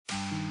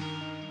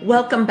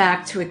Welcome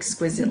back to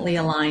Exquisitely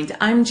Aligned.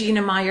 I'm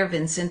Gina Meyer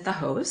Vincent, the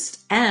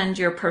host, and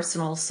your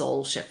personal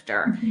soul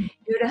shifter,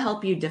 here to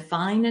help you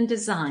define and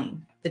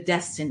design the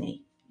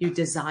destiny you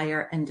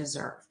desire and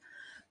deserve.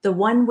 The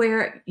one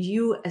where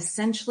you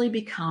essentially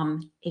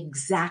become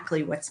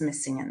exactly what's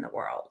missing in the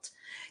world.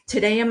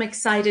 Today, I'm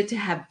excited to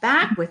have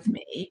back with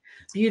me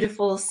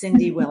beautiful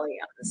Cindee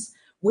Williams,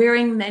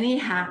 wearing many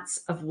hats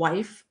of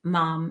wife,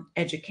 mom,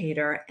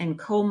 educator, and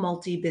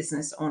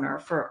co-multi-business owner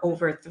for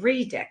over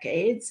 3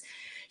 decades.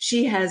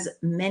 She has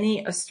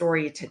many a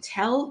story to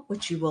tell,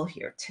 which you will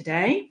hear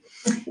today.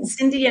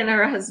 Cindee and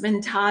her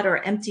husband Todd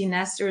are empty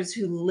nesters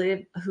who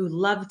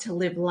love to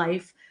live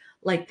life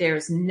like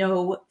there's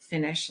no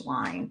finish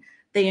line.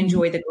 They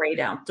enjoy the great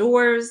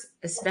outdoors,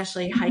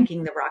 especially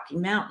hiking the Rocky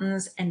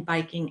Mountains and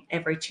biking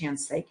every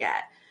chance they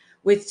get.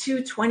 With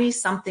two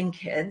 20-something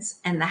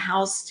kids and the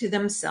house to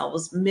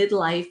themselves,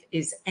 midlife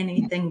is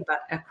anything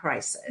but a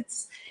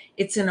crisis.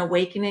 It's an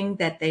awakening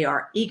that they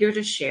are eager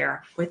to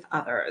share with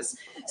others.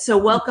 So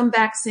welcome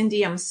back,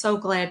 Cindee. I'm so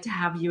glad to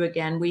have you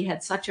again. We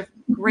had such a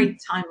great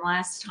time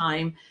last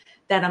time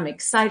that I'm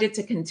excited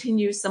to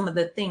continue some of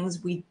the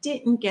things we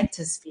didn't get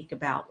to speak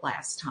about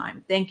last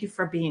time. Thank you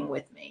for being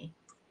with me.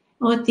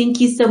 Well, thank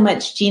you so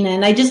much, Gina.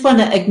 And I just want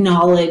to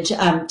acknowledge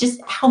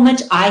just how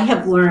much I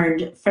have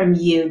learned from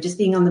you just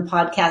being on the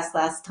podcast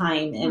last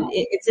time. And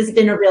it's just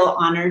been a real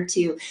honor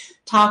to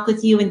talk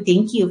with you. And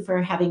thank you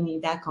for having me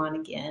back on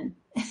again.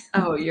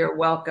 Oh, you're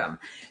welcome.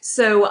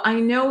 So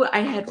I know I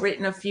had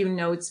written a few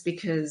notes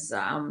because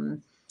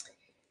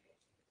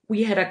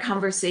we had a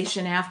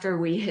conversation after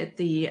we hit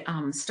the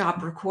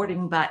stop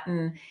recording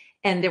button.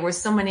 And there were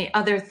so many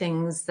other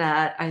things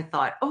that I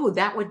thought, oh,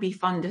 that would be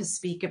fun to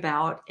speak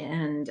about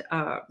and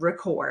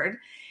record.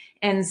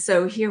 And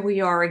so here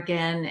we are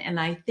again. And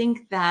I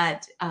think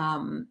that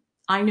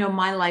I know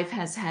my life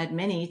has had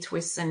many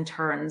twists and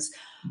turns,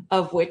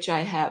 of which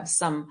I have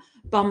some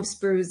bumps,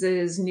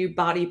 bruises, new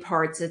body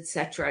parts,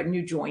 etc.,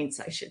 new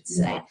joints, I should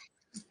say.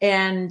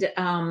 Yeah. And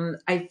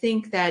I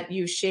think that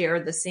you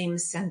share the same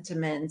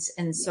sentiment.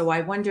 And so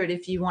I wondered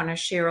if you want to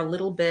share a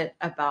little bit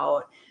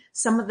about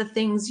some of the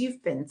things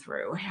you've been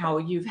through, how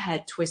you've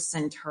had twists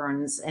and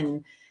turns,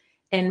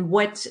 and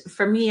what,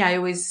 for me, I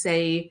always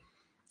say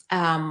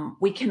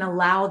we can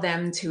allow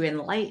them to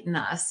enlighten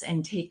us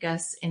and take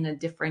us in a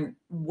different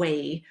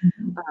way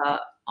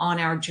on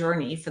our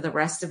journey for the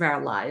rest of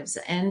our lives,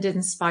 and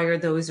inspire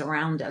those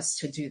around us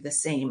to do the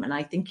same. And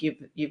I think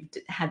you've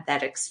had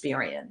that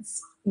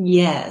experience.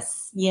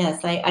 Yes,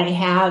 I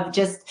have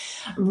just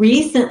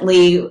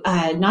recently,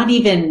 not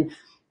even,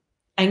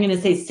 I'm going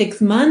to say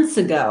 6 months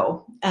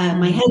ago,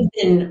 my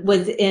husband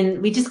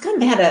we just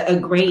kind of had a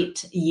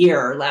great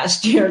year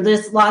last year.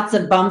 There's lots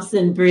of bumps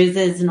and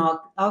bruises and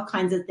all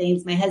kinds of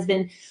things. My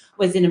husband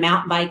was in a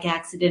mountain bike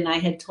accident, I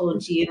had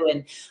told you,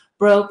 and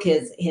broke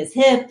his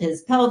hip,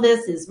 his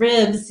pelvis, his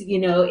ribs,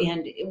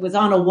 and it was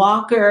on a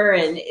walker,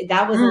 and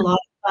that was a lot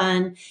of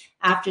fun.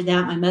 After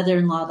that, my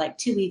mother-in-law, like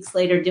 2 weeks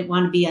later, didn't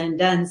want to be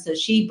undone, so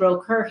she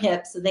broke her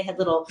hip. So they had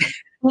little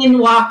twin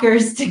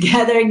walkers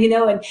together, and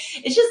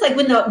it's just like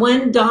when the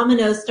one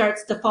domino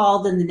starts to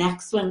fall, then the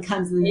next one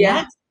comes, and the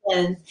next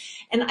one.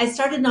 And I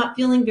started not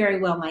feeling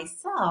very well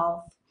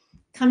myself.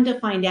 Come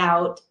to find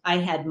out, I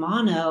had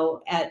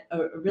mono at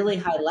a really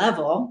high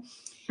level.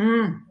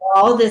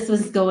 All this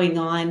was going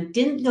on,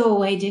 didn't go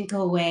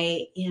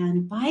away.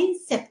 And by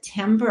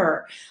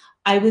September,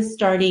 I was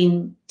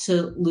starting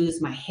to lose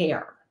my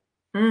hair.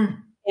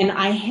 And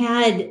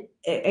I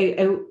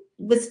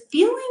was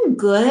feeling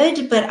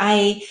good, but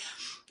I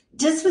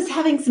just was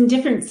having some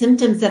different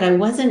symptoms that I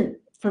wasn't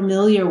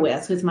familiar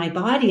with my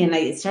body. And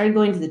I started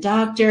going to the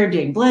doctor,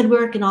 doing blood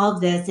work and all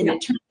of this. And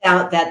it turned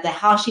out that the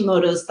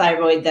Hashimoto's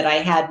thyroid that I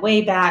had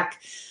way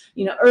back,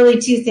 early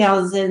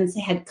 2000s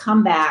had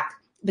come back,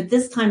 but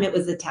this time it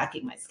was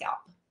attacking my scalp.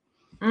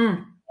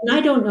 And I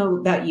don't know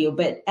about you,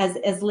 but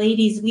as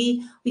ladies,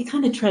 we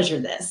kind of treasure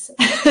this.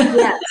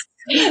 Yes.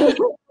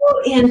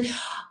 And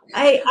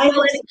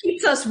it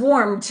keeps us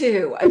warm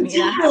too. I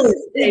mean, I have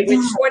to say,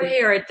 with short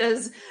hair, it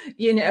does,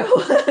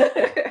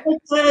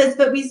 It does,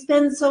 but we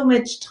spend so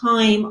much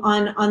time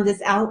on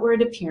this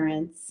outward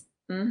appearance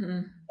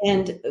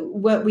and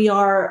what we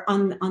are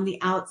on the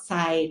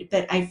outside.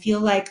 But I feel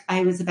like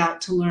I was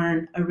about to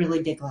learn a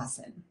really big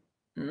lesson.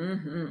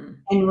 And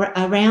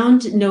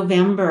around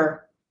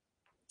November,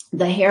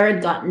 the hair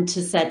had gotten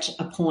to such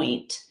a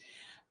point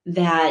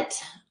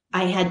that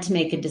I had to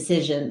make a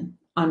decision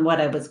on what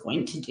I was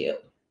going to do.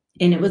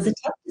 And it was a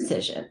tough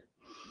decision.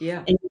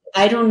 Yeah. And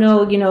I don't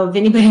know, if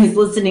anybody who's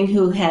listening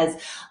who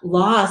has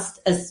lost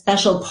a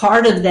special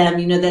part of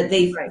them, that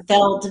they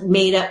felt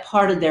made up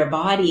part of their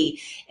body,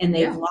 and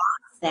they've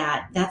lost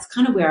that. That's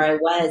kind of where I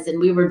was. And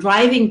we were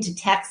driving to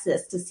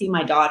Texas to see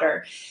my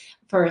daughter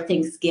for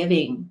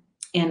Thanksgiving.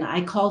 And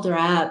I called her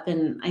up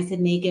and I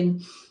said,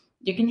 Megan,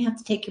 you're going to have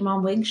to take your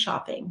mom wig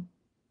shopping.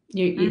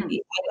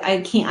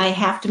 I can't, I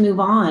have to move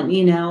on.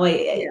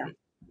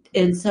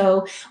 And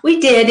so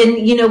we did.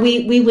 And,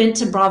 we went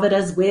to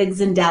Bravadas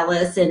Wigs in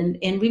Dallas, and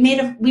we made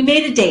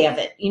a day of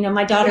it.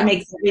 My daughter Yeah.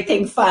 makes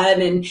everything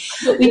fun, and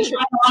we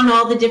tried on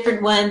all the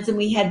different ones, and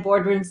we had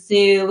Boardroom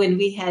Sue, and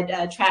we had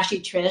Trashy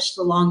Trish,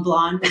 the long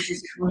blonde, which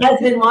is what my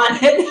husband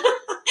wanted.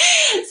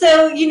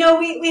 So,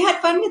 we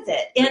had fun with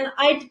it. And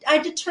I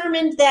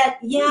determined that,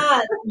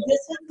 yeah,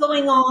 this was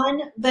going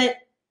on, but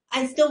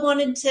I still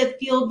wanted to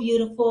feel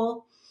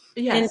beautiful.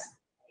 And, Yes.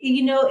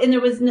 and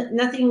there was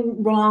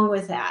nothing wrong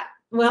with that.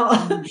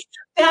 Well,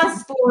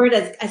 fast forward,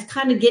 as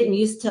kind of getting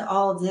used to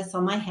all of this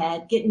on my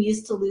head, getting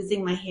used to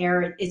losing my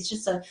hair. It's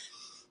just a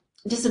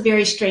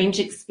very strange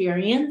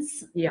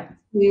experience. Yeah.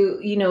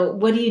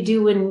 What do you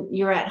do when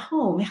you're at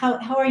home?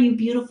 How are you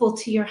beautiful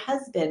to your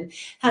husband?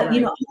 How,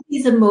 Right. all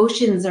these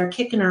emotions are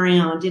kicking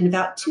around. In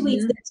about 2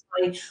 weeks,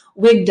 I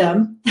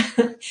wigdom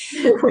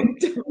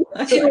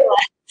to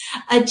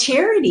a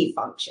charity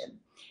function.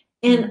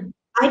 And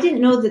I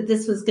didn't know that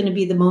this was going to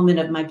be the moment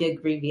of my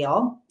big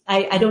reveal.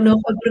 I don't know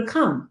if I would have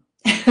come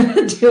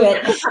to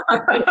it.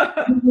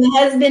 My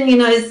husband,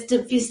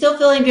 is still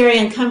feeling very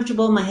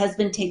uncomfortable. My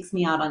husband takes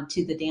me out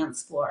onto the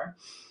dance floor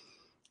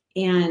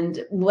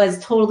and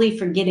was totally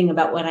forgetting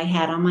about what I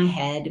had on my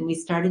head. And we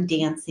started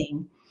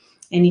dancing,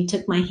 and he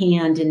took my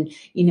hand, and,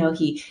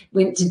 he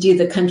went to do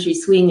the country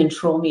swing and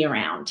troll me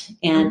around.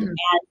 And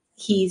as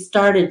he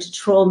started to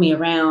troll me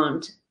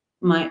around,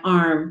 my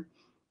arm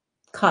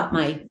caught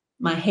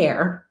my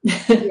hair.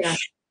 Yeah.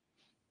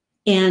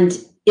 And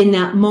in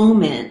that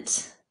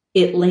moment,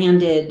 it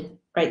landed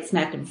right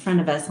smack in front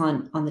of us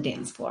on the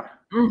dance floor.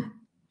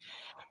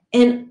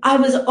 And I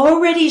was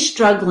already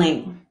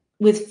struggling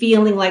with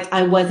feeling like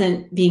I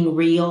wasn't being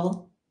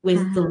real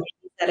with the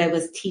ladies that I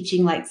was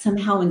teaching. Like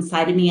somehow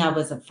inside of me, I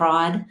was a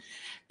fraud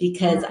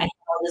because I had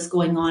all this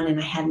going on and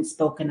I hadn't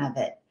spoken of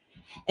it.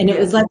 And it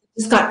was like, I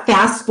just got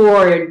fast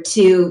forward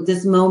to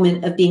this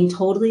moment of being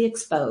totally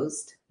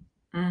exposed.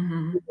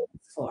 And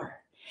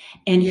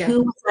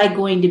who was I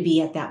going to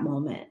be at that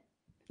moment?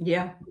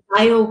 Yeah. Was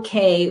I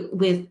okay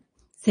with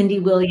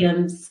Cindee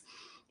Williams,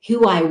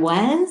 who I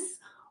was?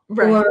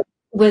 Right. Or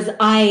was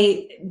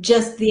I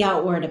just the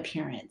outward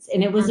appearance?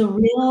 And it was a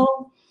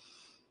real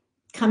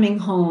coming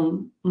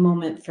home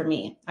moment for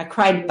me. I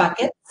cried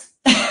buckets.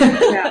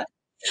 Yeah.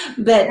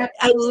 But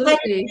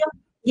absolutely.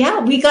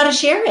 We got to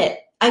share it.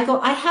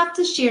 I have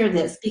to share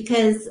this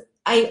because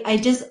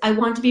I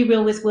want to be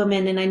real with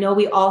women. And I know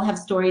we all have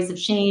stories of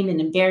shame and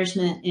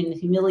embarrassment and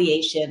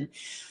humiliation,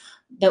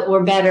 but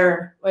we're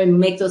better and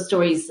make those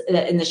stories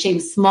and the shame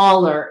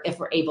smaller if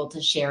we're able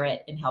to share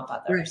it and help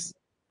others.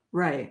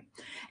 Right.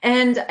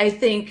 And I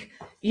think,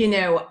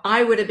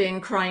 I would have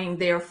been crying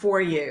there for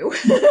you,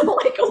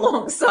 like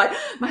alongside.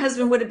 My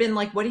husband would have been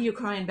like, what are you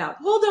crying about?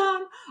 Hold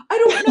on. I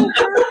don't know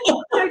her.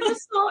 I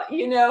just thought,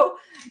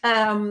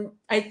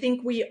 I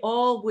think we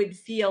all would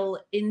feel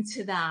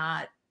into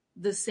that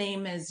the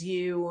same as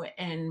you,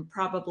 and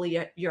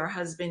probably your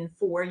husband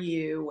for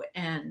you.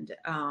 And,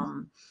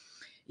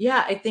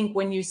 I think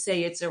when you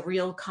say it's a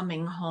real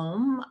coming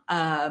home,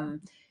 I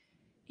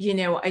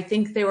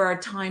think there are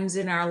times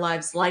in our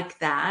lives like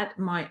that.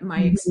 My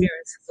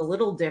experience is a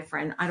little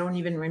different. I don't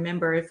even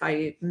remember if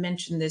I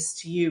mentioned this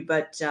to you,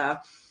 but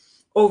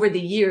over the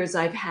years,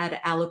 I've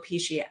had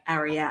alopecia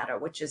areata,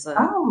 which is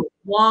a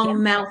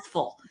long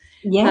mouthful.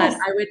 Yes.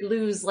 But I would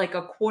lose like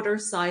a quarter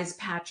size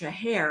patch of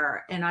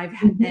hair. And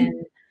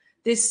and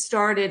this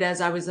started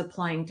as I was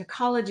applying to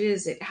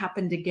colleges. It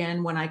happened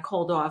again when I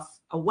called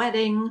off a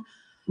wedding.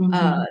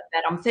 That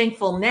I'm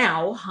thankful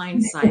now,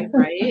 hindsight,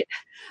 right?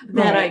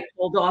 That I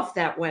called off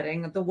the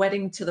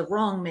wedding to the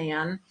wrong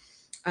man,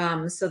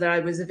 so that I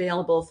was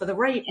available for the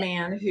right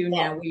man, who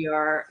now we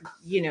are,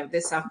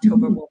 this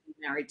October we'll be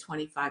married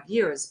 25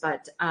 years.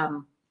 But,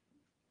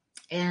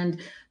 and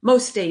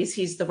most days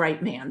he's the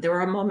right man. There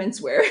are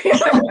moments where,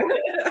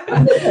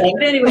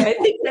 but anyway, I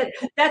think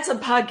that's a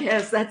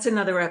podcast. That's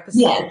another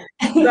episode.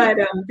 But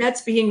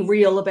that's being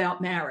real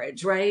about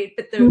marriage, right?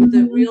 But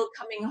the real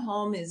coming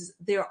home is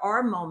there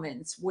are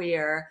moments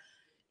where,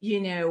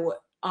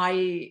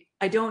 I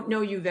don't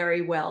know you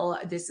very well.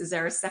 This is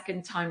our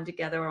second time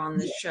together on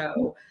the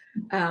show.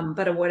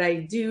 But what I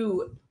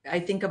do,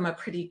 I think I'm a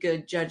pretty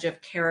good judge of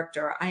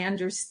character. I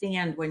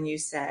understand when you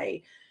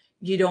say,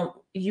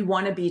 you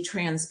want to be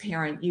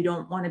transparent. You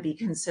don't want to be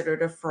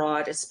considered a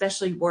fraud,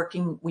 especially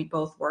we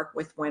both work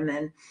with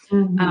women,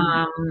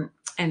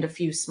 and a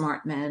few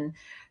smart men.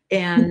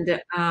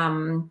 And,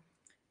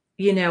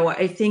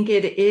 I think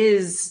it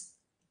is,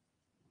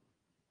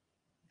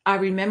 I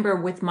remember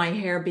with my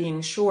hair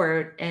being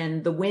short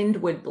and the wind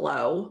would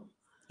blow.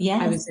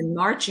 I was in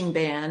marching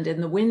band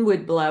and the wind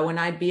would blow and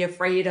I'd be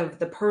afraid of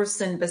the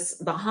person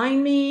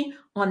behind me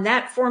on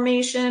that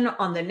formation,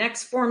 on the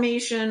next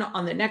formation,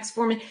 on the next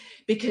formation,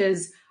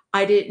 because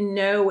I didn't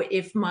know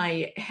if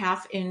my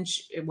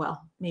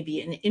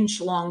maybe an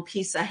inch long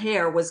piece of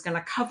hair was going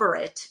to cover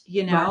it,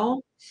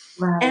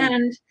 Right.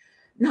 And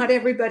not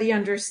everybody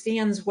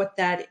understands what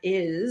that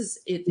is.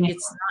 It's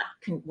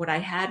not, what I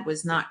had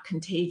was not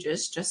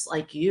contagious, just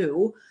like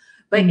you.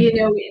 But,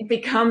 it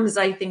becomes,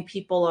 I think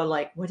people are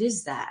like, what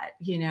is that?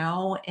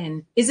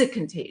 And is it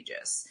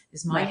contagious?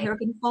 Is my Right. hair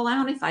going to fall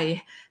out if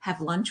I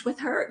have lunch with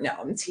her? No,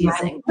 I'm Right.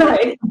 teasing.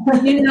 Right.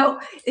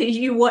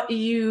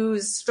 You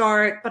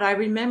start, but I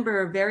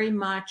remember very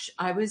much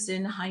I was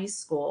in high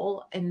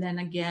school and then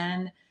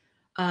again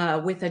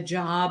with a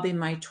job in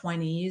my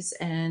 20s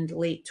and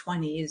late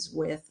 20s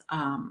with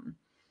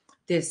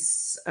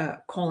this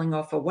calling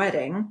off a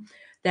wedding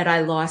that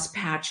I lost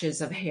patches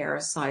of hair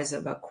size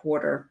of a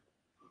quarter.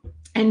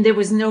 And there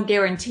was no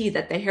guarantee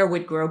that the hair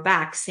would grow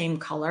back, same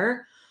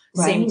color,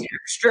 same Right.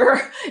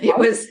 texture. It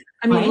was,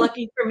 Right.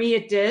 lucky for me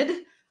it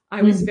did.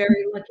 I was Mhm.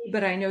 very lucky,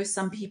 but I know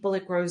some people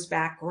it grows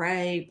back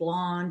gray,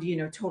 blonde,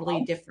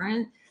 totally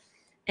different.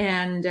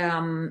 And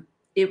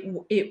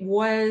it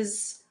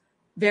was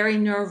very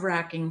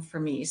nerve-wracking for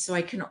me. So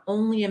I can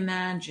only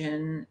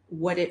imagine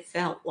what it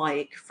felt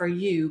like for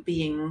you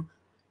being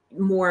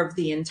more of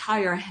the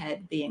entire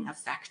head being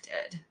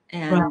affected.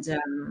 Right.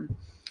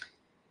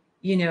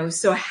 And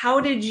so how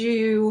did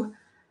you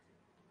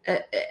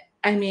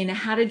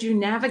how did you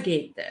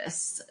navigate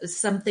this?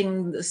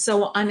 Something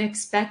so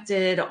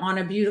unexpected on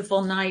a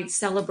beautiful night,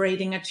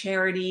 celebrating a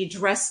charity,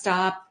 dressed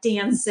up,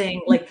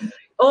 dancing, like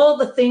all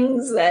the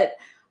things that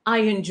I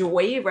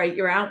enjoy, right?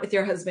 You're out with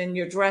your husband,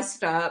 you're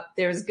dressed up,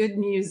 there's good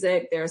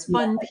music, there's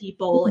fun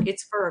people,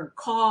 it's for a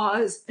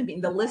cause.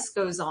 The list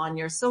goes on,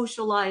 you're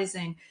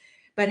socializing.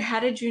 But how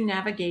did you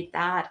navigate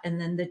that and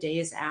then the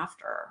days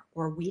after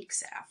or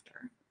weeks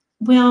after?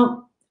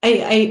 Well,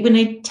 I when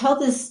I tell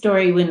this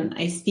story when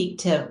I speak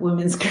to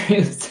women's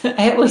groups,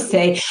 I always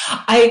say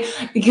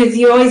because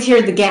you always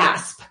hear the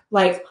gasp,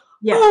 like,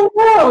 Yeah. oh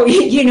no,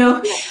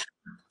 Yeah.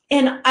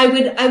 And I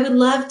would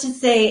love to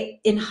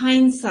say in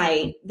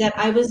hindsight that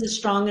I was a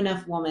strong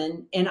enough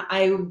woman and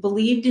I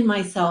believed in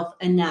myself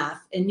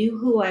enough and knew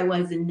who I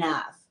was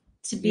enough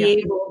to be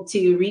Yeah. able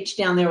to reach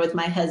down there with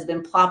my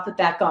husband, plop it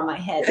back on my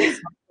head and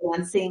start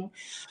dancing.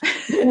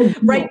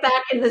 Right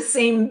back in the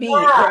same beat,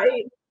 Yeah.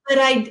 right?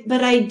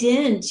 But I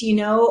didn't,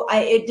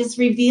 it just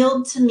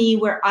revealed to me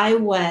where I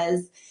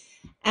was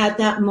at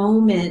that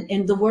moment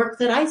and the work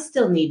that I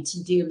still need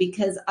to do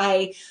because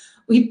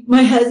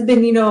my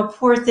husband,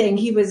 poor thing,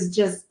 he was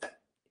just,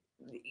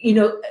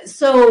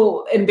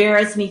 so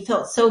embarrassed and he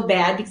felt so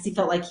bad because he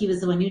felt like he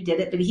was the one who did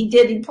it, but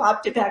he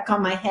plopped it back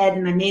on my head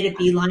and I made a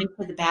beeline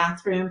for the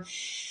bathroom.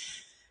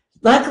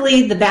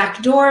 Luckily, the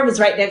back door was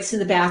right next to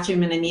the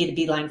bathroom and I made a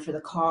beeline for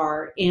the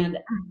car. And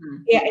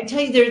yeah, I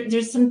tell you,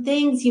 there's some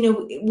things,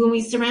 when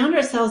we surround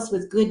ourselves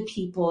with good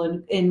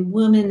people and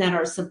women that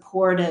are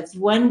supportive.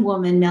 One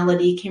woman,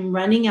 Melody, came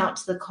running out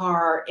to the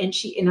car and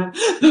I'm,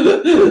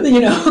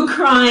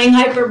 crying,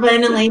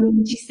 hyperventilating.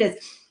 And she says,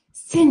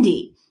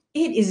 Cindee,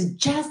 it is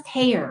just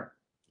hair.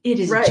 It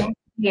is Right. just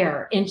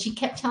hair. And she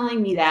kept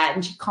telling me that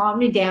and she calmed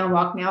me down,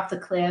 walked me off the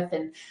cliff.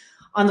 And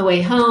on the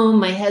way home,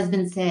 my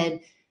husband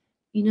said,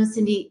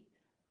 Cindee,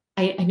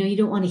 I know you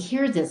don't want to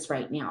hear this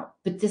right now,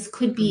 but this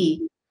could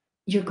be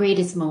your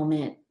greatest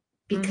moment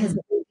because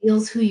it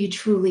reveals who you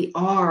truly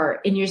are.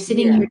 And you're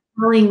sitting here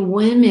telling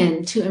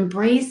women to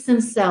embrace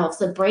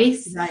themselves,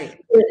 embrace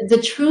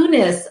the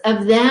trueness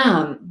of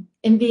them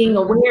and being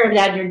aware of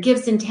that, your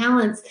gifts and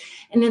talents.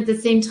 And at the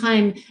same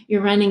time,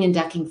 you're running and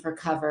ducking for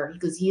cover. He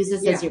goes, use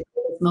this as your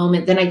greatest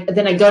moment.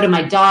 Then I go to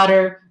my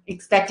daughter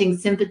expecting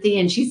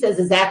sympathy. And she says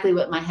exactly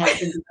what my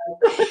husband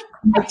does.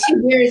 My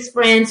two dearest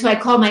friends who I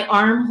call my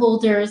arm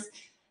holders.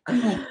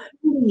 I'm like,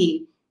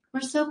 hey, we're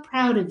so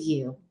proud of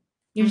you.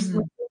 We're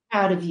so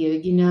proud of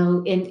you,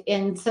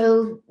 and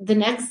so the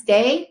next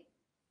day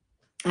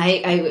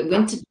I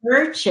went to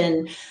church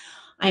and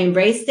I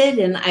embraced it.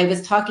 And I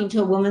was talking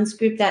to a women's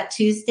group that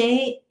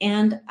Tuesday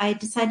and I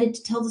decided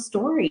to tell the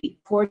story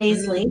 4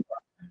 days later.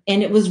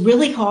 And it was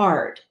really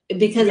hard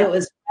because it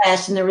was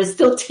fresh and there was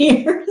still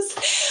tears.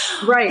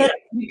 Right. But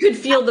you could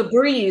feel the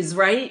breeze,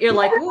 right? You're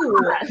like, ooh.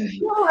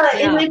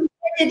 And I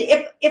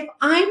decided if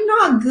I'm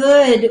not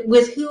good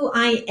with who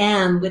I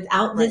am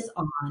without this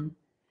on,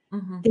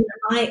 then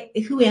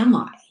who am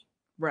I?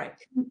 Right.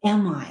 Who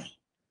am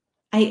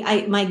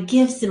I? My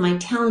gifts and my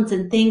talents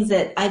and things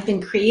that I've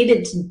been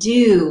created to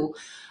do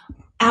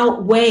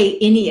outweigh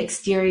any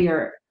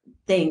exterior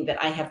thing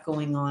that I have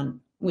going on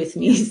with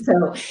me.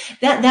 So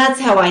that's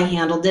how I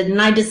handled it.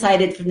 And I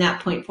decided from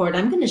that point forward,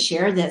 I'm going to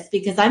share this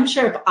because I'm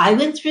sure if I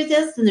went through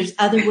this, then there's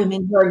other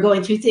women who are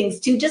going through things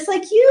too, just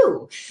like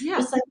you,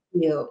 just like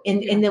you.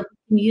 And that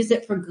we can use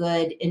it for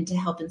good and to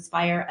help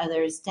inspire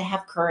others to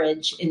have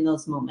courage in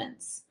those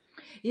moments.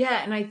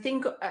 Yeah. And I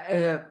think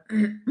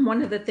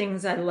one of the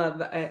things I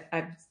love,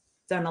 I've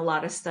done a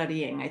lot of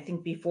studying. I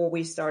think before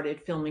we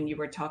started filming, you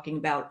were talking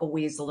about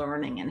always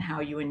learning and how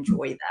you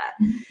enjoy that.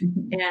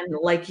 And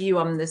like you,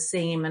 I'm the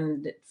same.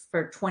 And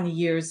for 20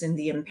 years in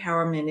the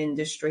empowerment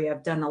industry,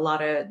 I've done a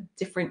lot of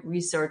different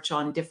research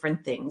on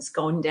different things,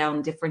 going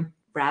down different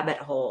rabbit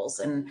holes.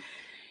 And,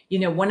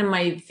 one of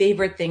my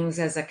favorite things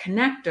as a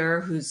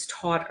connector who's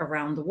taught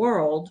around the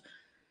world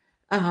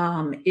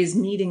is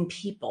meeting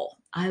people.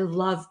 I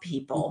love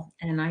people.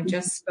 And I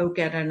just spoke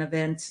at an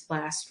event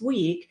last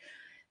week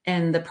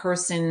and the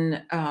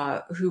person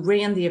who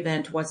ran the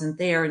event wasn't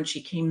there, and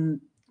she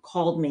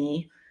called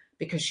me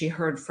because she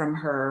heard from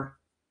her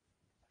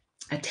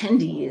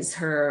attendees,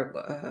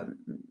 her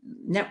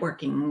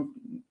networking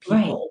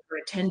Right. people, her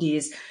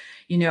attendees,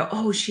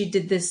 oh, she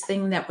did this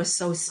thing that was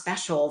so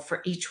special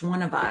for each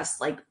one of us,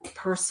 like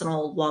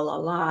personal, la, la,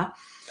 la.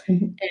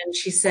 Mhm. And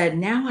she said,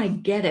 now I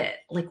get it.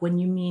 Like when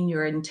you mean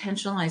you're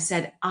intentional, I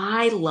said,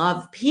 I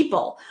love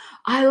people.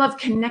 I love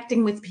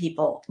connecting with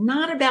people,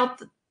 not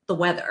about the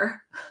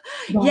weather.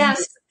 Right.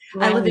 Yes,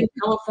 I live Right. in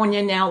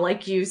California now,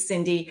 like you,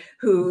 Cindee,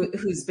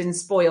 who's been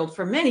spoiled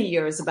for many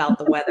years about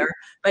the weather.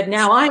 But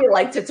now I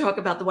like to talk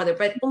about the weather,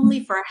 but only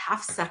for a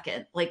half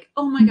second. Like,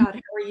 oh my God,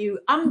 how are you?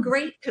 I'm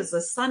great because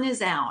the sun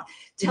is out.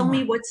 Tell Yeah.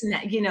 me what's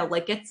next.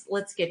 Like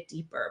let's get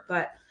deeper.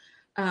 But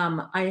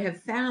I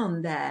have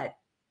found that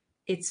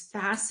it's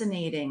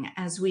fascinating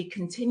as we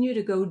continue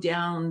to go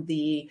down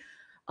the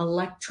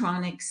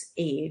electronics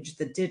age,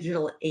 the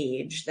digital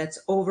age that's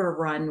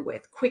overrun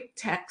with quick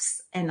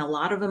texts and a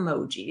lot of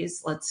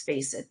emojis. Let's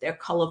face it, they're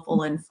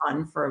colorful and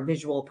fun for a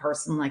visual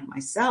person like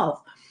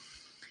myself.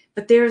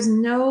 But there's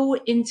no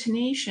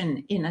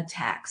intonation in a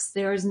text.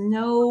 There's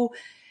no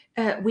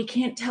we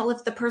can't tell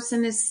if the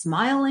person is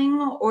smiling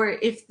or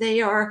if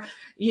they are,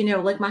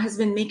 like my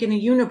husband making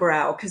a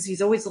unibrow because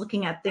he's always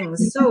looking at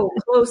things so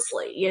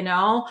closely.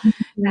 Mhm.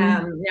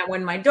 Now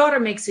when my daughter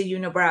makes a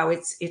unibrow,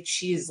 it's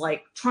she's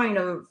like trying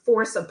to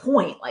force a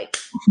point, like,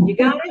 you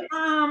got it,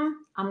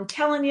 mom. I'm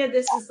telling you,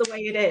 this is the way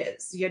it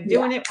is. You're Yeah.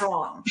 doing it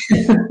wrong.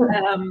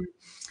 Um,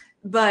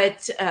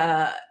 but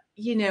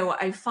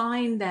I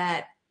find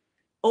that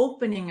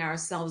opening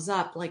ourselves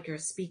up like you're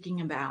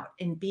speaking about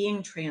and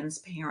being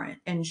transparent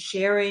and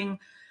sharing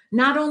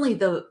not only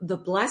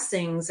the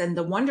blessings and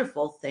the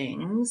wonderful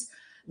things,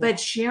 Yeah. but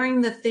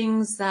sharing the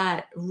things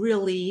that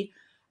really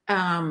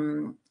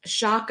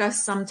shock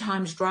us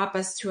sometimes, drop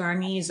us to our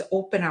knees,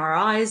 open our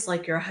eyes,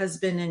 like your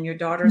husband and your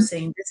daughter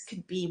saying this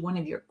could be one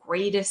of your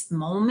greatest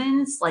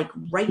moments, like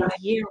right Right.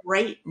 here,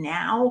 right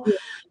now.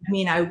 I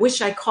mean, I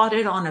wish I caught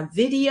it on a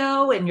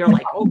video, and you're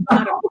like, oh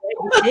God, I'm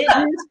glad you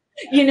didn't.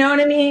 You know what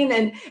I mean?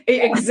 And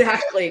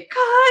exactly,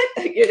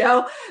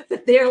 cut,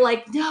 but they're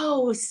like,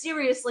 no,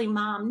 seriously,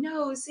 mom,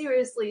 no,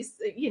 seriously,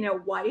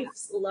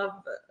 wife's love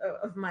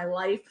of my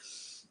life.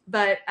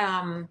 But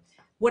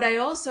what I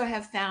also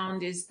have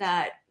found is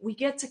that we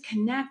get to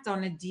connect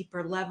on a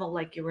deeper level,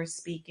 like you were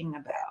speaking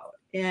about.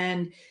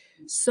 And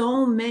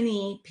so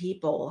many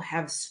people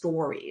have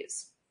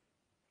stories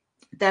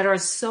that are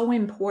so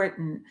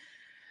important,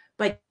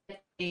 but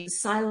they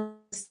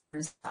silence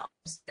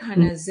themselves,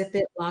 kind Mhm. of zip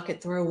it, lock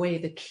it, throw away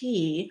the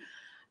key,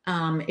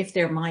 if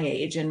they're my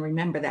age and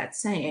remember that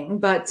saying.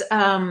 But,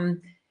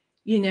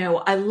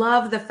 I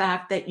love the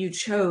fact that you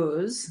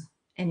chose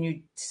and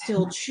you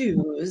still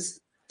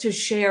choose to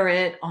share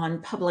it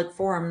on public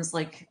forums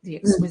like the Mhm.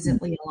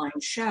 Exquisitely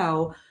Aligned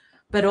show,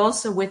 but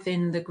also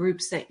within the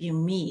groups that you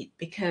meet,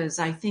 because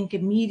I think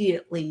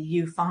immediately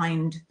you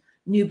find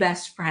new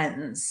best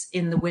friends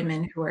in the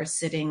women who are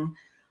sitting,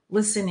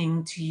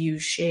 listening to you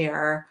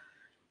share,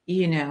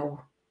 you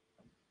know,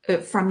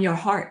 from your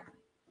heart.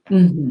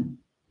 Mhm.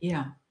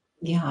 Yeah.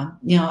 Yeah.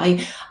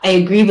 I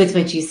agree with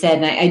what you said.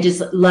 And I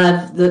just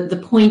love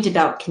the point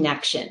about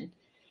connection.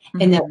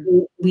 And that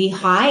Mm-hmm. we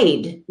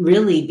hide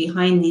really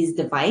behind these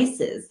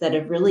devices that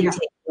have really Yeah.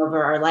 taken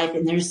over our life.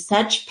 And there's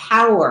such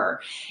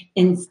power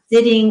in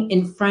sitting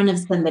in front of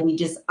somebody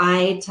just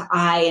eye to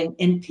eye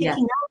and Yeah.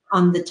 picking up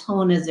on the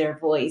tone of their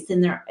voice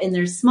and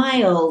their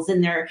smiles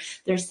and their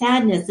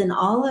sadness and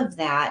all of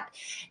that,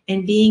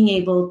 and being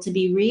able to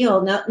be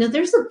real. Now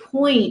there's a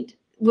point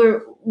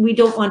where we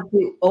don't want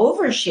to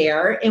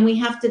overshare, and we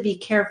have to be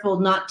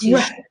careful not to share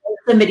Right.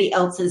 somebody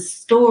else's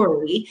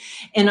story.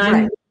 And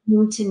I'm Right.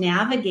 to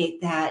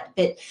navigate that,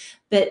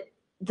 but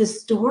the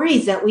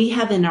stories that we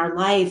have in our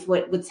life,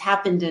 what's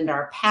happened in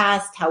our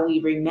past, how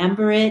we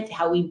remember it,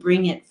 how we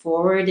bring it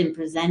forward and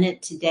present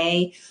it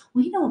today,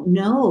 we don't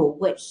know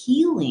what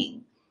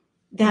healing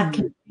that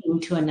can Mm. bring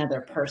to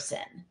another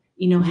person.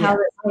 How Yeah.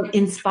 it might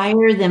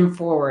inspire them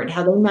forward,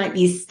 how they might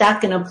be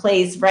stuck in a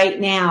place right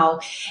now,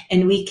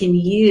 and we can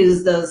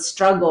use those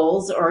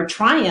struggles or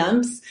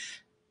triumphs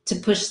to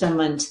push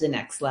someone to the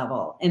next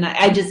level. And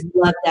I just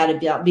love that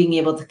about being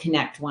able to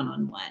connect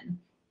one-on-one.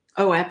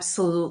 Oh,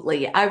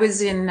 absolutely. I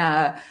was in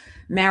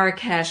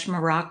Marrakesh,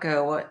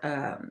 Morocco,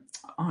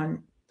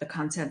 on the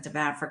continent of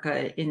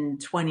Africa in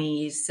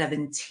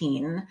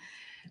 2017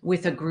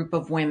 with a group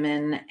of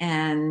women.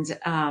 And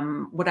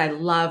what I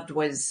loved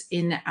was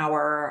in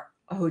our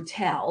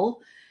hotel,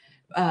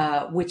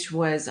 which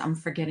was, I'm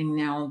forgetting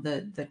now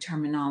the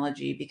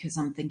terminology because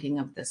I'm thinking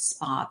of the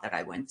spa that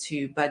I went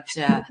to, but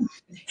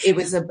it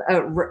was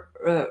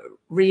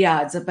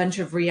riads, a bunch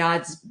of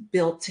riads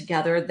built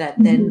together that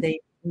then Mhm. they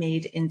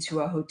made into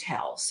a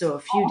hotel. So a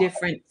few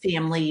different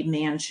family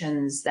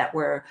mansions that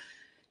were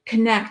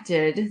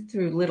connected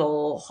through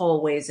little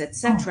hallways,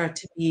 etc.,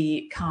 to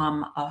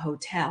become a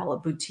hotel, a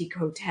boutique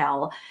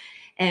hotel.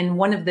 And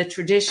one of the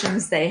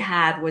traditions they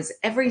had was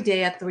every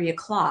day at 3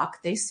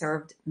 o'clock, they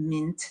served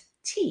mint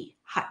tea,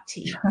 hot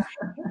tea.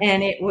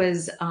 And it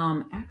was,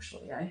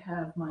 actually, I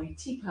have my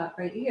teapot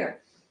right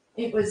here.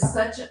 It was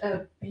such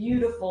a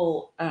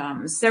beautiful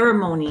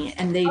ceremony,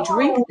 and they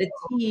drink Oh, the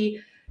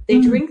tea. They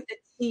drink the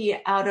tea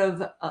out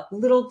of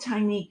little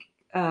tiny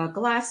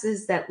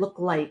glasses that look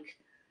like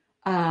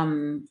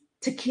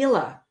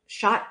tequila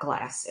shot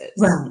glasses.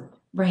 right,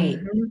 right.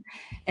 Mhm.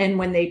 And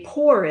when they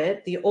pour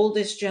it, the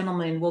oldest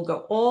gentleman will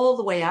go all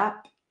the way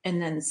up and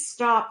then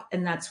stop,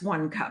 and that's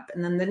one cup,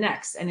 and then the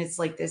next. And it's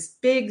like this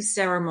big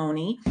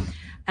ceremony.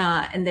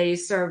 And they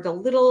served a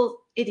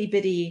little itty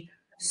bitty,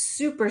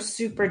 super,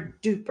 super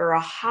duper, a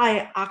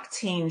high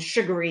octane,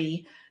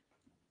 sugary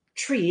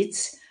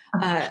treat.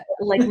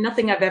 Like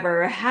nothing I've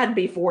ever had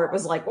before. It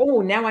was like,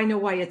 oh, now I know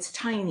why it's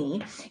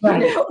tiny,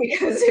 Right.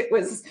 because it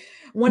was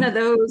one of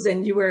those,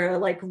 and you were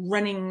like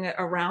running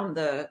around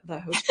the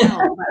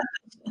hotel.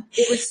 But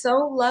it was so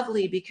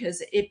lovely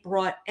because it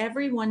brought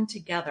everyone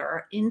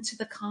together into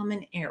the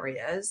common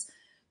areas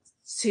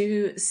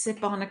to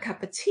sip on a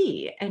cup of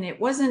tea. And it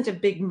wasn't a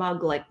big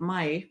mug like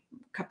my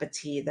cup of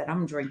tea that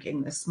I'm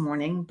drinking this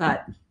morning,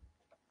 but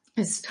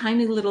this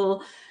tiny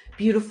little,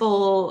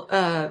 beautiful,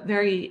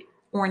 very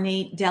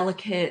ornate,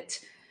 delicate,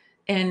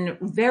 and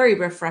very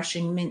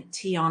refreshing mint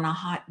tea on a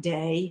hot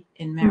day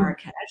in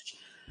Marrakesh.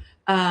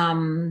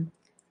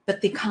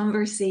 But the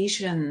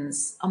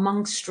conversations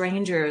among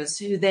strangers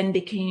who then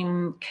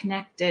became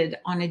connected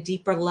on a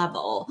deeper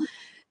level,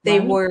 they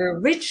Right. were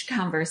rich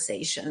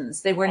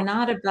conversations. They were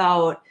not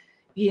about,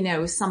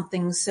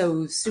 something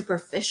so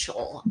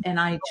superficial. And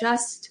I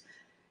just,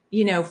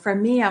 for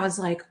me, I was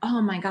like,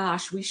 oh my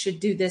gosh, we should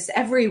do this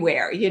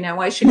everywhere.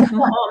 I should come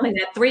home, and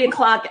at 3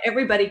 o'clock,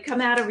 everybody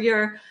come out of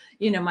your,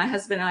 my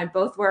husband and I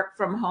both work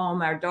from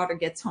home. Our daughter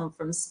gets home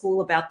from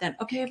school about then.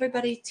 Okay,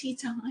 everybody, tea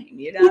time,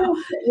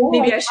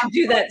 Maybe I should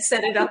do that,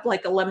 set it up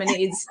like a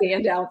lemonade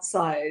stand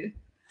outside.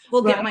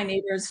 We'll get my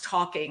neighbors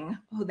talking.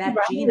 Oh, that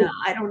Right. Gina,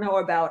 I don't know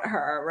about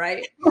her,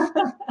 right?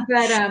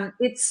 But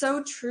it's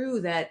so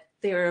true that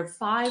there are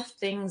 5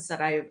 things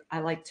that I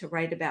like to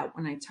write about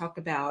when I talk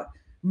about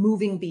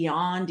moving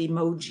beyond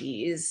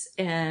emojis.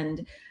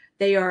 And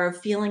they are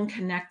feeling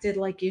connected,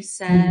 like you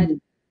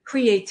said,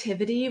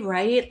 creativity,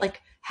 right?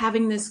 Like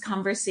having this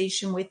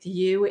conversation with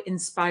you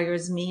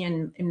inspires me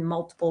in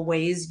multiple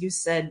ways. You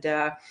said,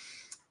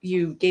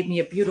 you gave me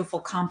a beautiful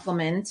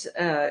compliment.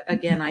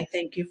 Again, I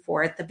thank you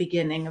for at the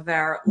beginning of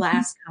our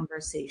last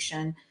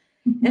conversation.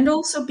 And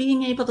also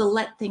being able to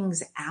let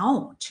things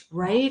out,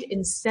 right?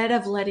 Instead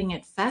of letting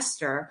it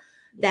fester,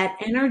 that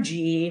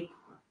energy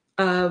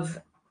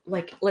of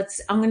like,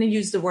 I'm going to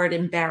use the word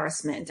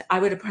embarrassment. I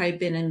would have probably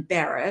been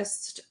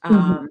embarrassed,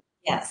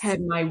 Yes.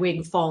 had my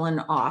wig fallen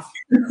off.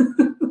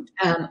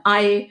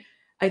 I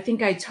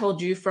think I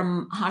told you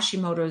from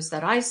Hashimoto's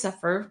that I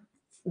suffer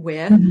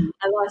with.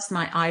 I lost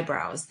my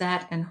eyebrows,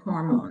 that and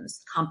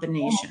hormones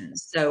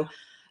combinations. So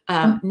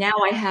now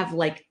I have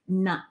like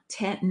not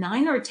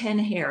 9 or 10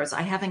 hairs.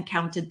 I haven't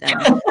counted them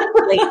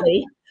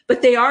lately,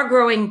 but they are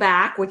growing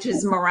back, which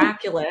is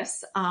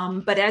miraculous.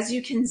 But as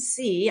you can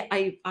see,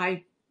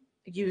 I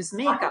use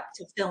makeup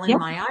to fill in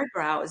my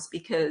eyebrows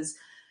because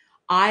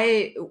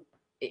I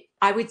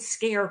would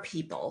scare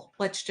people.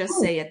 Let's just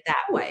say it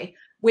that way,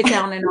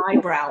 without an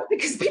eyebrow,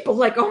 because people are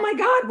like, oh my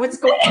God, what's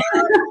going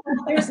on?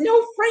 There's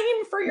no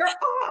frame for your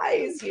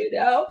eyes,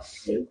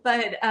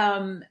 But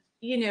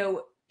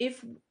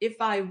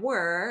if I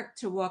were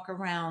to walk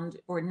around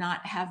or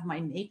not have my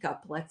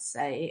makeup, let's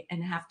say,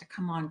 and have to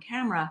come on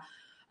camera,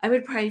 I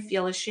would probably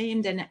feel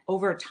ashamed. And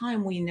over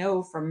time, we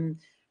know from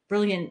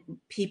brilliant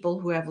people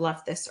who have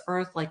left this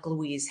earth, like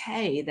Louise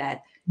Hay,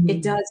 that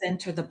it does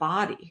enter the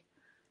body.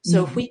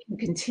 So if we can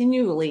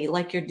continually,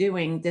 like you're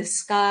doing,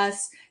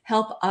 discuss,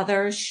 help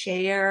others,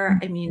 share,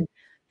 I mean,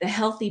 the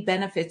healthy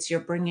benefits you're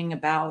bringing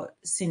about,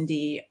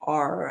 Cindee,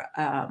 are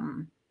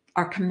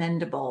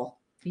commendable.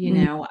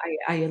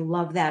 I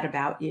love that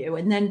about you.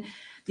 And then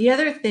the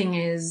other thing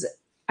is,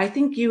 I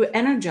think you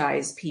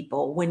energize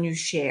people when you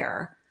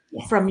share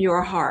from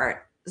your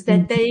heart,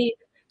 that they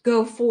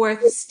go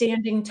forth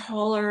standing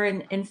taller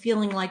and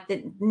feeling like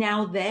that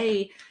now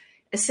they,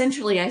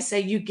 essentially, I say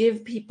you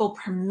give people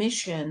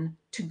permission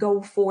to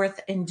go forth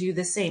and do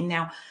the same.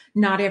 Now,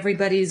 not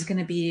everybody is going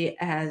to be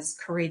as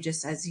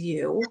courageous as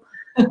you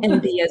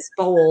and be as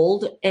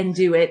bold and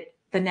do it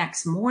the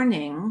next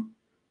morning.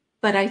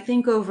 But I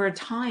think over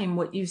time,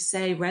 what you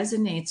say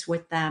resonates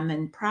with them,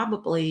 and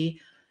probably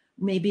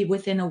maybe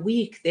within a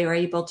week, they're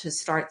able to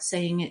start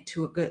saying it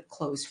to a good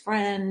close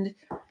friend.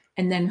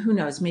 And then who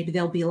knows, maybe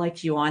they'll be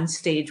like you on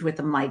stage with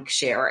a mic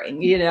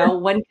sharing,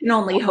 one can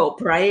only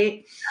hope,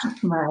 right?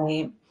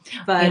 Right.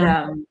 But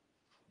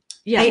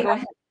go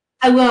ahead.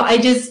 I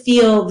just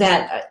feel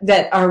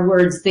that our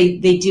words, they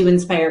do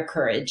inspire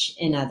courage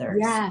in others.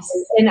 Yes.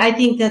 And I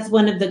think that's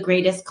one of the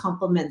greatest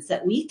compliments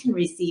that we can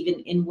receive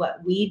in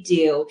what we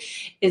do.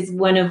 Is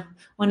one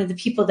of the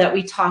people that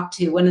we talk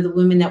to, one of the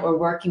women that we're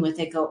working with,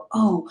 they go,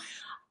 oh,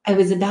 I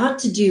was about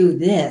to do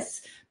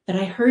this, but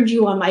I heard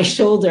you on my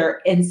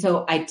shoulder, and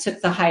so I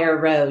took the higher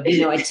road.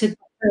 I took the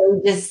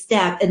courageous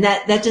step, and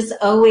that just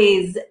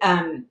always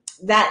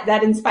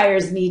that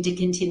inspires me to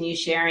continue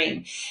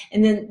sharing.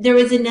 And then there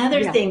was another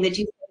Yeah. thing that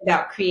you said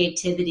about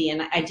creativity,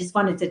 and I just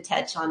wanted to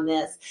touch on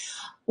this.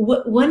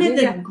 One of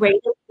the Yeah.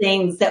 greatest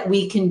things that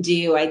we can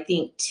do, I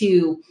think,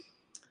 to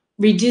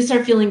reduce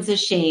our feelings of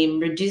shame,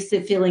 reduce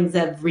the feelings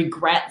of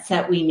regrets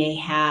that we may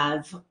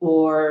have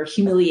or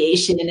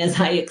humiliation, and as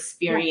I Yeah.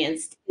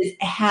 experienced, is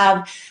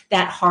have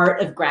that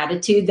heart of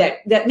gratitude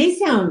that may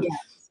sound Yeah.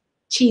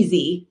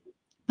 cheesy,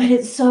 but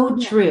it's so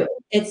Yeah. true.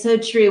 It's so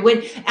true.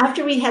 When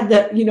after we had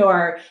the,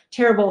 our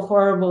terrible,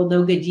 horrible,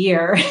 no good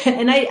year,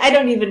 and I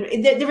don't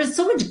even, there was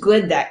so much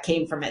good that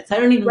came from it. So I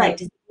don't even Right. like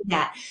to say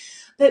that.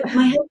 But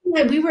my husband and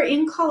I, we were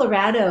in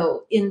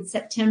Colorado in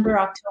September,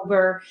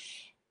 October,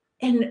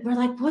 and we're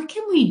like, what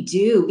can we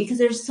do? Because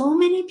there's so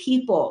many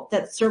people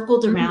that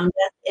circled Mhm. around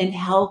us and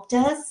helped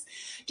us,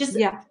 just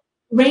Yeah.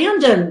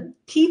 random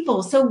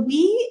people. So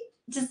we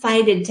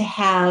decided to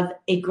have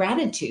a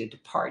gratitude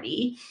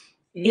party.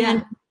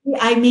 And Yeah.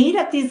 I made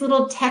up these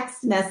little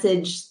text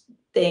message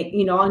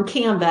thing, on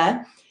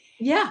Canva.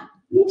 Yeah.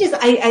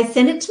 I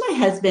sent it to my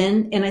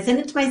husband and I sent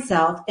it to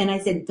myself. And I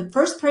said, the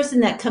first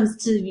person that comes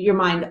to your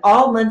mind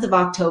all month of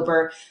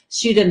October,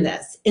 shoot him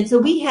this. And so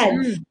we had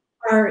Mm.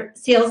 our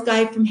sales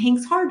guy from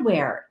Hank's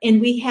Hardware,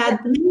 and we Yeah.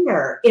 had the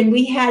mayor, and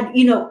we had,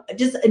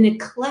 just an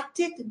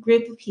eclectic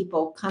group of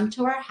people come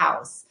to our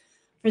house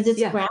for this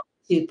Yeah.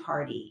 gratitude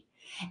party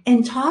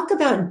and talk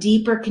about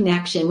deeper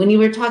connection. When you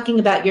were talking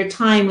about your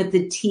time with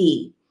the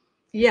tea,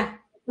 Yeah.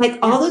 like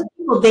all Yeah. those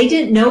people, they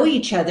didn't know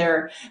each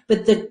other,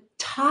 but the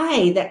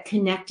tie that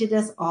connected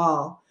us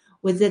all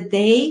was that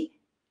they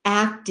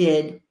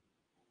acted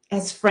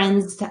as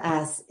friends to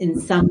us in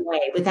some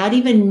way without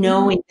even Mhm.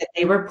 knowing that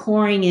they were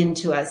pouring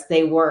into us.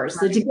 They were.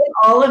 So to Right. get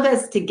all of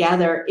us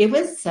together, it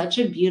was such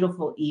a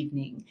beautiful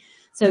evening.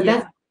 So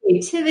that's Yeah.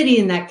 creativity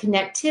and that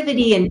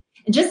connectivity and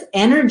just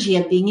energy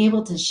of being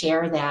able to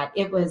share that.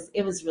 It was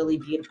really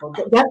beautiful.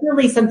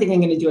 Definitely something I'm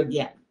going to do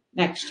again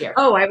next year.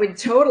 Oh, I would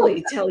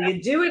totally tell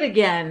you, do it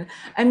again.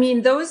 I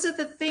mean, those are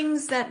the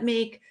things that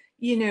make,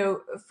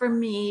 for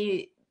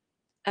me,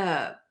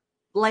 uh,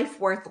 life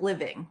worth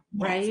living,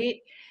 Yes.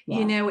 right?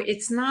 Yes.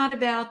 It's not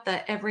about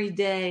the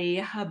everyday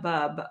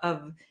hubbub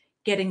of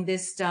getting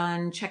this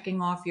done,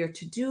 checking off your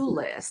to-do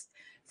list.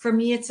 For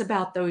me, it's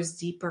about those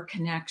deeper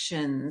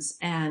connections.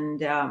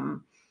 And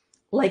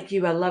like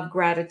you, I love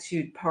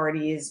gratitude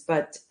parties,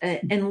 but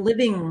and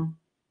living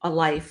a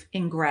life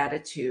in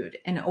gratitude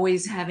and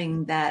always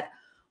having that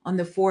on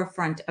the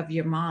forefront of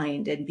your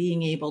mind and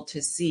being able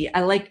to see.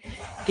 I like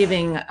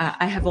giving,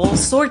 I have all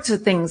sorts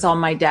of things on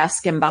my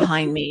desk and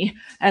behind me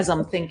as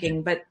I'm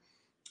thinking, but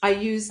I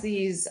use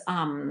these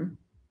 1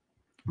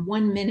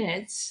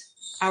 minute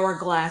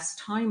hourglass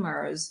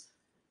timers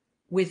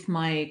with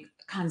my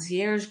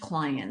concierge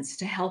clients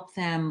to help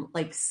them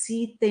like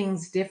see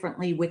things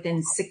differently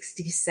within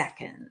 60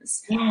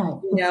 seconds.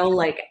 Yes.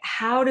 Like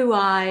how do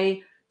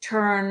I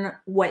turn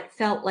what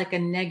felt like a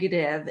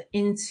negative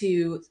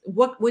into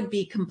what would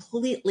be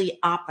completely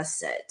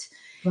opposite?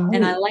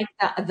 And I Right.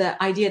 like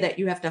the idea that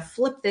you have to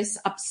flip this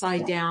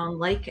upside down,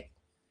 like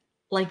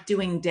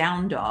doing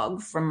down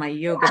dog from my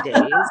yoga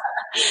days.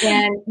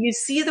 And you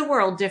see the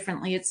world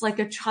differently. It's like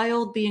a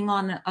child being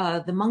on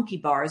the monkey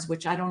bars,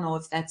 which I don't know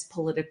if that's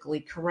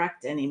politically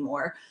correct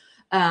anymore.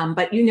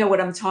 But you know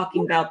what I'm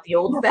talking about, the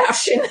old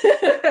fashioned.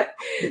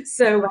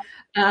 So,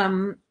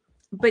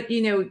 but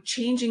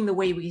changing the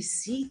way we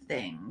see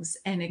things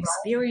and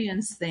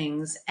experience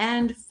things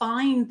and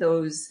find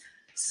those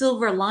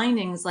silver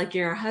linings, like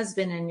your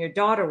husband and your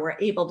daughter were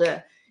able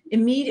to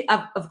immediately,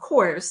 of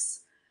course,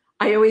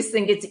 I always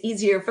think it's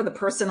easier for the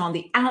person on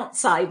the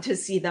outside to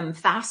see them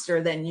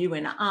faster than you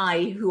and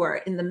I, who are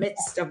in the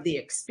midst of the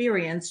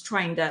experience,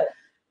 trying to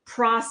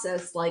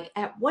process, like,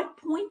 at what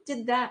point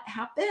did that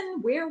happen?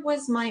 Where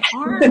was my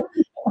arm?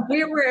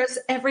 Where was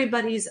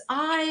everybody's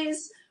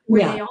eyes? Were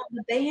Yeah. they on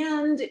the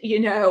band?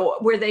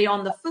 Were they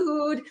on the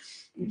food?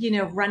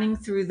 Running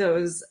through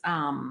those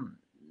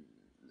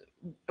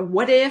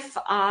what if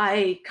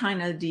I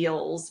kind of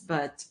deals,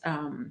 but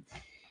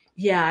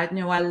yeah,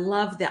 no, I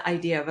love the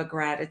idea of a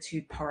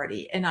gratitude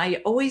party. And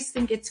I always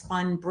think it's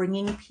fun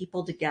bringing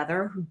people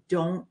together who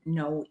don't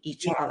know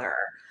each Yeah. other.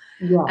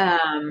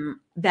 Yeah.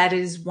 That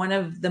is one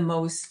of the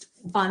most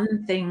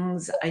fun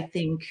things I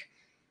think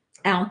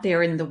out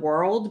there in the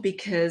world,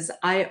 because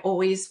I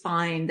always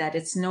find that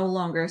it's no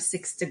longer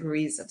 6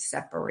 degrees of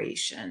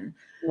separation.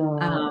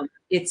 No.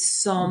 It's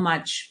so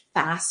much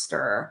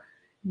faster.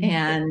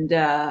 And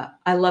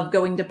I love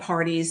going to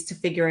parties to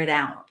figure it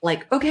out.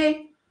 Like,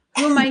 okay,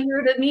 who am I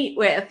here to meet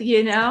with, Right.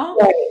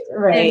 And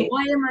Right.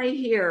 why am I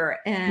here?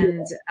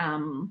 And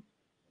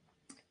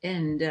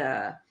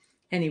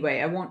anyway,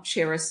 I won't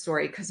share a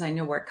story because I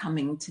know we're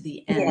coming to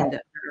the Yeah. end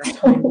of our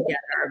time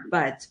together,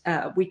 but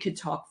we could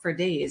talk for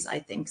days, I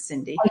think,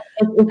 Cindee.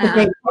 It's a Um,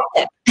 great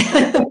topic.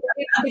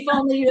 if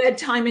only you had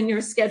time in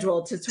your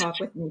schedule to talk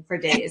with me for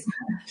days,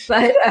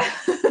 but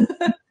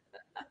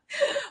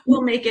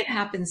we'll make it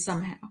happen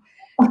somehow.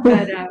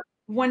 But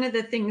one of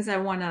the things I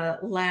want to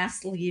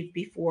last leave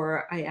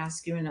before I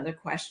ask you another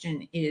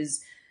question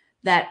is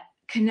that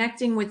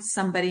connecting with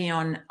somebody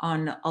on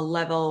a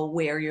level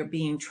where you're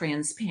being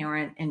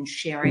transparent and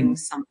sharing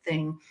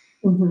something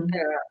Mm-hmm.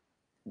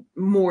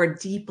 more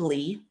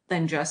deeply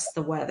than just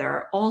the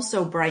weather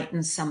also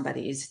brightens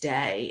somebody's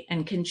day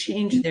and can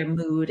change their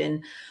mood.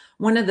 And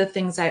one of the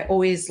things I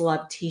always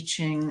love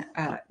teaching,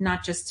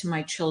 not just to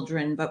my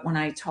children, but when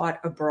I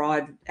taught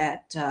abroad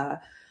at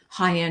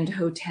high-end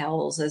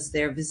hotels as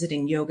their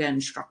visiting yoga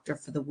instructor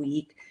for the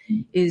week,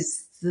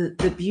 is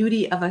the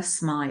beauty of a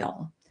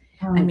smile.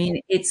 I mean,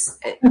 it's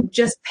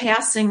just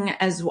passing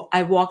as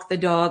I walk the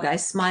dog. I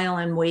smile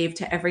and wave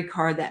to every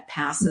car that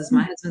passes.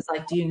 My husband's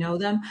like, do you know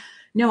them?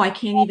 No, I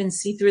can't even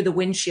see through the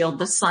windshield.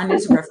 The sun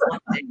is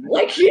reflecting.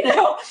 Like,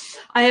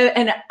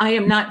 I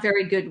am not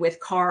very good with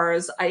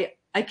cars.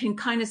 I can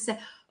kind of say,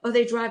 oh,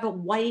 they drive a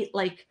white,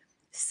 like,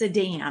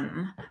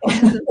 sedan. My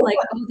husband's like,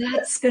 oh,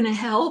 that's going to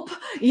help,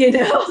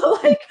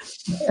 like,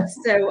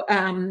 so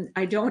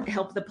I don't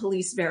help the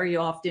police very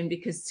often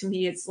because to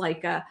me, it's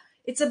like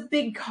it's a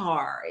big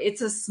car.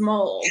 It's a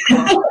small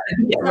car.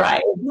 Yeah,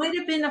 right. It might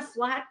have been a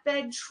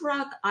flatbed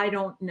truck. I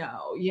don't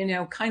know,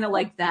 kind of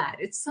like that.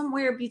 It's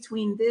somewhere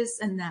between this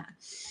and that.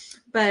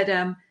 But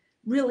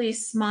really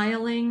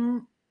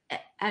smiling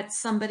at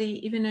somebody,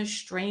 even a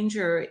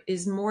stranger,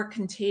 is more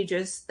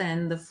contagious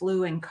than the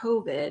flu and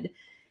COVID.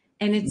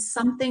 And it's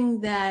something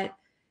that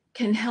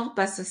can help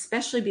us,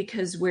 especially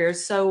because we're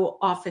so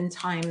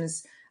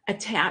oftentimes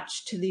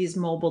attached to these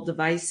mobile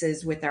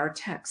devices with our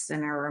texts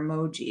and our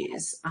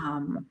emojis.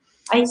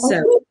 I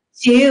think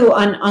too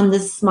on the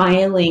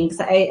smiling, 'cause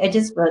I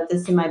just wrote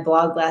this in my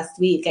blog last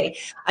week.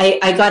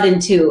 I got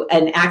into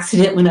an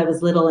accident when I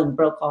was little and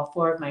broke all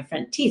 4 of my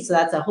front teeth. So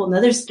that's a whole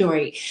nother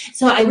story.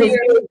 So I was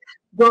really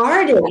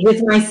guarded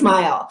with my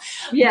smile.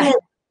 Yeah.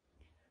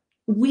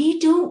 But we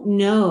don't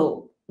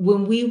know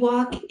when we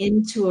walk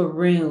into a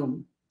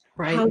room,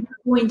 right, how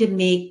we're going to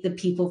make the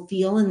people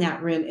feel in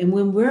that room. And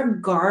when we're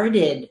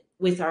guarded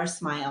with our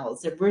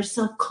smiles, if we're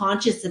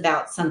self-conscious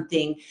about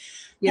something,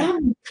 that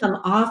would come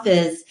off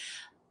as,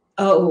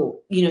 oh,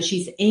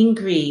 she's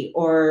angry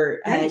or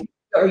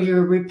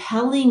you're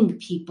repelling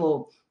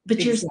people.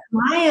 But your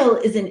smile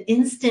is an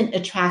instant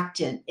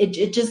attractant.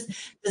 It just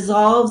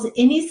dissolves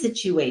any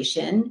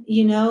situation,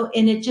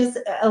 and it just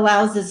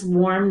allows this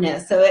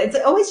warmness. So it's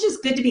always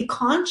just good to be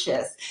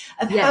conscious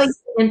of how you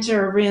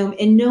enter a room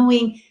and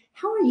knowing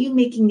how are you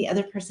making the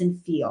other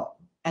person feel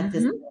at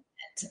this moment.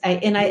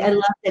 I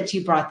love that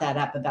you brought that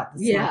up about the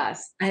smile.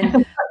 Yes.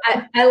 And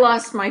I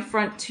lost my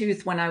front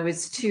tooth when I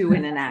was 2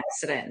 in an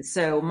accident.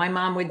 So my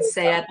mom would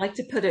say, I'd like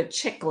to put a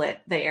chiclet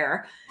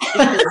there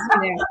because,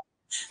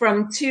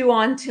 from 2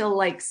 on till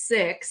like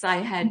 6, I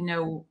had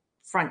no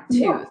front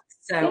tooth.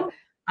 So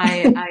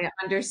I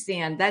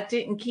understand that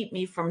didn't keep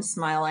me from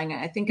smiling.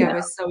 I think I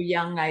was so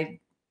young.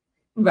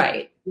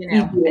 Right. I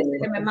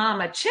said to my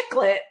mom, a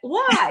chiclet?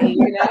 Why?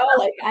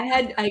 Like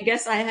I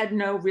guess I had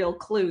no real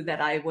clue that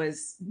I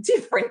was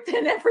different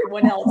than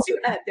everyone else who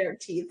had their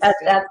teeth.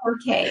 That's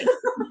okay.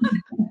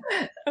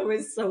 I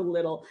was so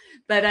little,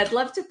 but I'd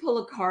love to pull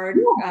a card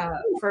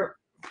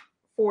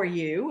for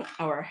you,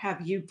 or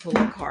have you pull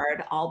a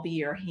card. I'll be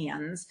your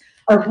hands.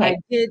 Okay.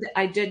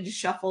 I did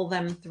shuffle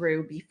them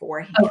through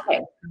beforehand.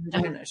 Okay.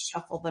 I'm going to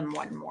shuffle them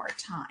one more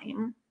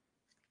time,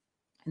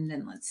 and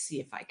then let's see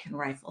if I can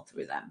rifle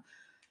through them.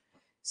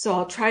 So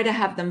I'll try to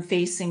have them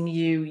facing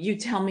you. You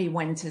tell me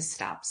when to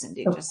stop,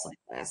 Cindee, just like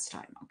last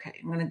time. Okay,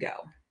 I'm going to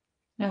go.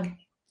 No.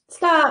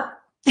 Stop.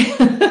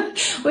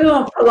 We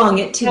won't prolong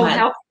it too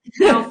much.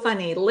 How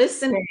funny.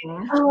 Listening.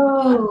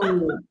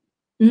 Oh.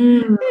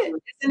 Isn't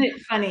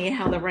it funny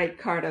how the right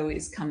card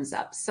always comes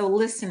up? So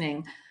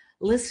listening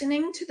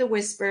to the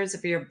whispers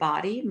of your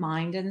body,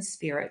 mind, and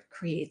spirit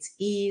creates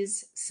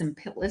ease,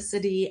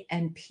 simplicity,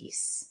 and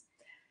peace.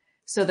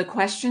 So the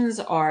questions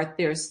are,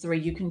 there's 3.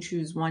 You can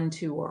choose 1,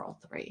 2, or all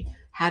 3.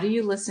 How do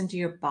you listen to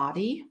your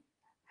body?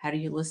 How do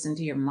you listen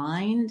to your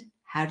mind?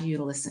 How do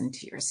you listen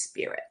to your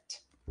spirit?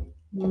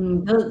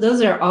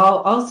 Those are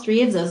all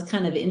 3 of those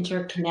kind of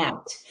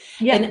interconnect.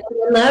 Yeah. And I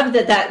love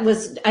that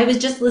I was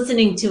just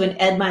listening to an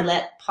Ed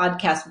Milet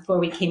podcast before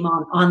we came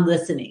on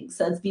listening.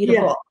 So it's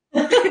beautiful.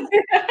 Yeah.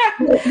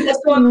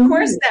 So of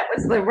course that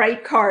was the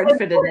right card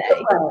for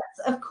today.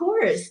 Of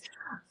course.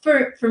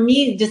 For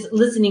me, just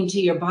listening to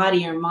your body,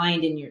 your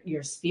mind, and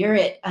your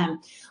spirit,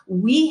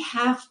 we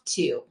have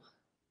to,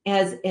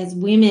 as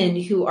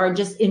women who are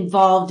just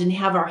involved and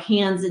have our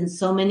hands in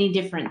so many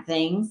different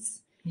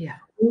things,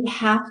 we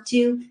have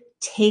to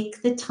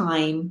take the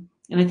time.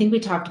 And I think we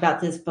talked about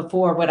this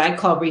before, what I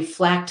call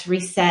reflect,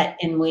 reset,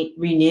 and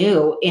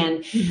renew.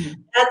 And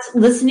that's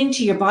listening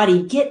to your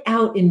body. Get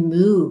out and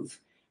move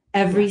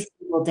every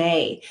single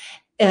day.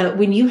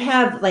 When you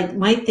have, like,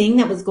 my thing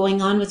that was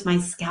going on with my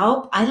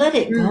scalp, I let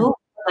it go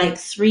for like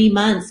 3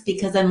 months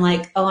because I'm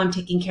like, oh, I'm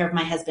taking care of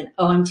my husband.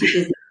 Oh, I'm too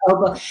busy Oh,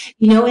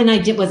 well,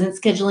 and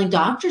wasn't scheduling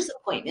doctor's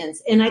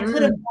appointments, and I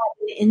could have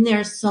gotten in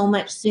there so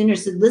much sooner.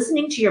 So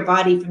listening to your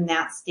body from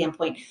that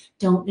standpoint,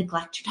 don't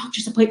neglect your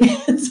doctor's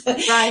appointments.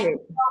 Right.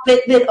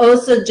 But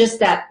also just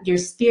that your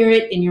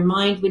spirit and your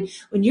mind,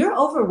 when you're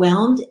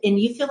overwhelmed and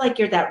you feel like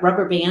you're that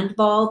rubber band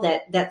ball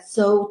that's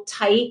so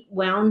tight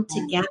wound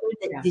together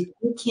that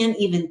you can't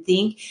even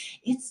think,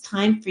 it's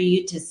time for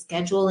you to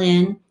schedule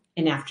in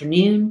an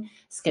afternoon,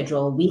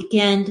 schedule a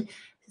weekend,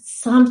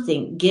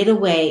 something, get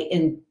away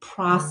and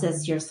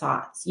process your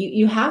thoughts.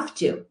 You have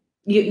to.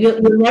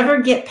 You'll never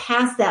get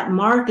past that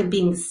mark of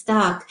being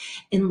stuck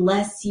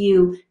unless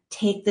you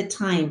take the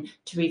time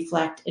to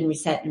reflect and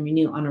reset and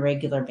renew on a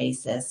regular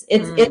basis.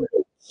 It's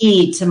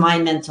key to my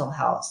mental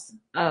health.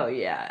 Oh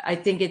yeah. I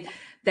think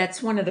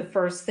that's one of the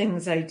first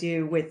things I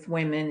do with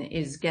women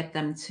is get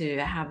them to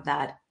have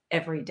that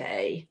every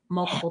day,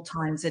 multiple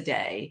times a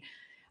day.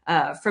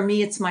 For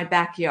me, it's my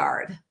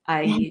backyard.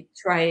 I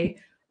try.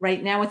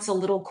 Right now, it's a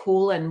little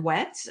cool and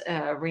wet,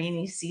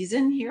 rainy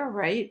season here,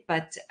 right?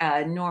 But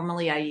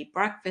normally, I eat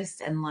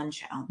breakfast and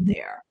lunch out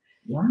there,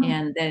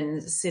 and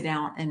then sit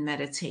out and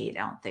meditate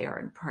out there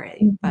and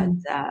pray. But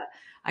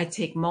I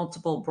take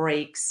multiple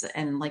breaks,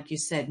 and like you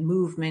said,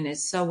 movement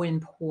is so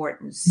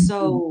important.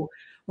 So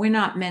we're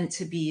not meant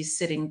to be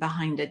sitting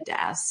behind a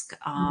desk.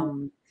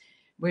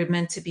 We're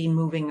meant to be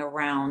moving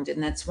around,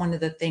 and that's one of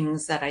the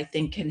things that I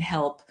think can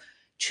help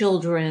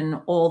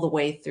children all the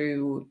way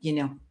through,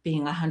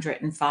 being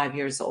 105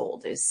 years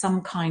old is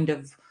some kind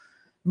of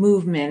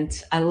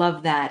movement. I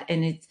love that.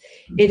 And it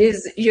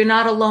is, you're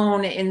not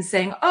alone in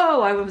saying,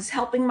 oh, I was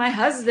helping my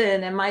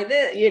husband and my,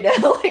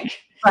 like,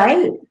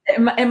 right.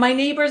 And my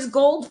neighbor's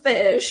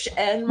goldfish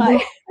and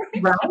my,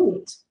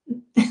 right.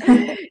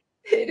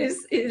 It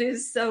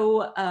is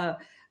so,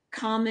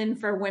 common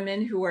for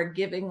women who are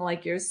giving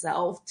like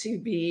yourself to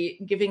be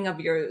giving of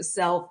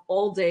yourself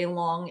all day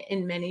long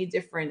in many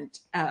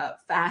different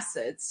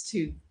facets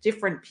to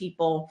different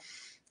people,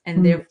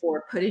 and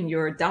therefore putting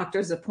your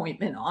doctor's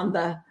appointment on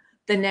the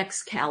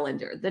next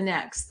calendar, the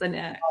next.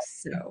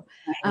 So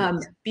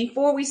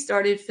before we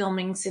started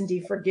filming,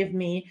 Cindee, forgive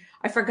me,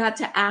 I forgot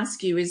to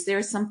ask you, is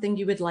there something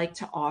you would like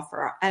to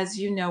offer? As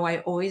you know, I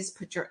always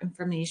put your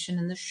information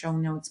in the show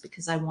notes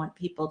because I want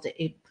people to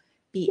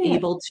be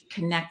able to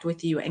connect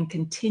with you and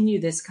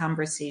continue this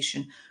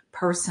conversation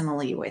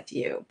personally with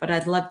you. But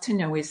I'd love to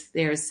know, is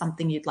there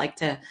something you'd like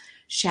to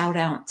shout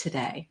out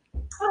today?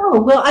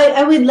 Oh, well,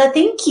 I would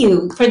thank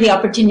you for the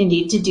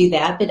opportunity to do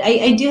that. But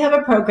I do have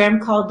a program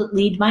called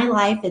Lead My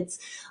Life. It's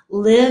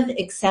live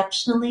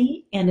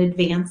exceptionally and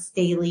advance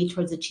daily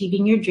towards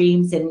achieving your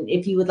dreams. And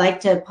if you would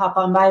like to pop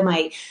on by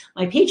my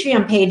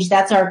Patreon page,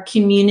 that's our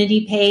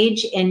community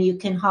page. And you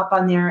can hop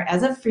on there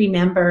as a free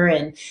member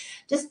and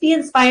just be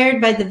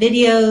inspired by the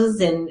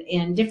videos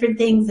and different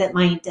things that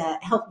might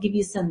help give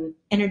you some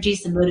energy,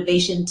 some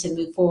motivation to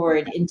move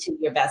forward into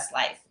your best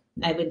life.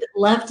 I would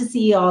love to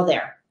see you all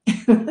there.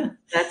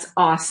 That's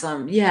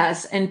awesome.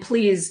 Yes. And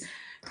please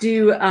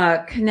do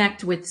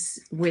connect with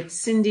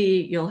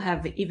Cindee. You'll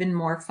have even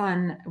more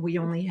fun. We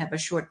only have a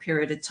short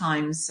period of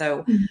time.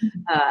 So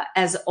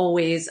as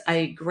always,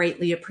 I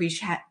greatly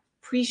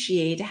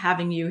appreciate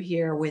having you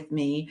here with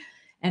me.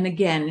 And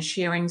again,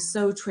 sharing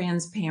so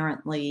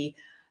transparently,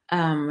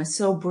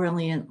 so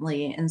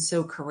brilliantly, and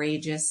so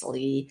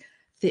courageously,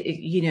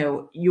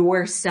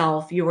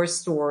 yourself, your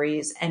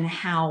stories, and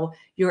how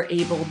you're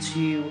able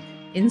to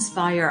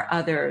inspire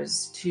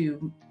others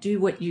to do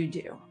what you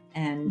do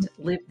and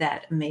live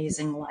that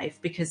amazing life,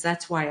 because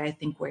that's why I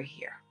think we're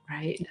here,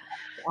 right?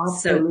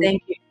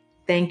 Absolutely. So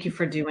thank you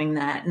for doing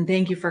that, and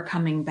thank you for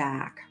coming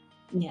back.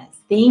 Yes,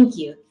 thank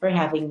you for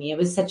having me. It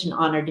was such an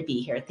honor to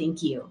be here.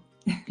 Thank you.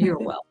 You're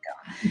welcome.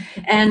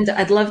 And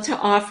I'd love to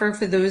offer,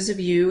 for those of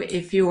you,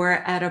 if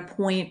you're at a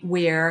point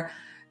where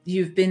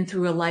you've been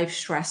through a life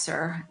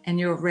stressor and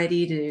you're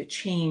ready to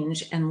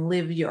change and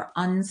live your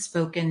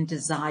unspoken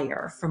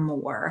desire for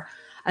more,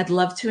 I'd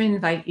love to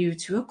invite you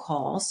to a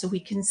call so we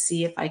can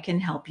see if I can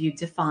help you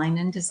define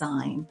and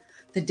design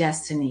the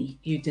destiny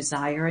you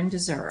desire and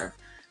deserve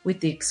with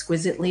the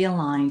exquisitely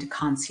aligned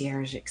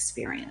concierge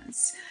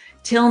experience.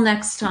 Till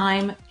next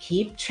time,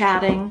 keep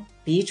chatting,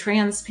 be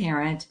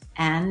transparent,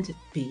 and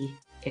be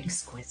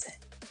exquisite.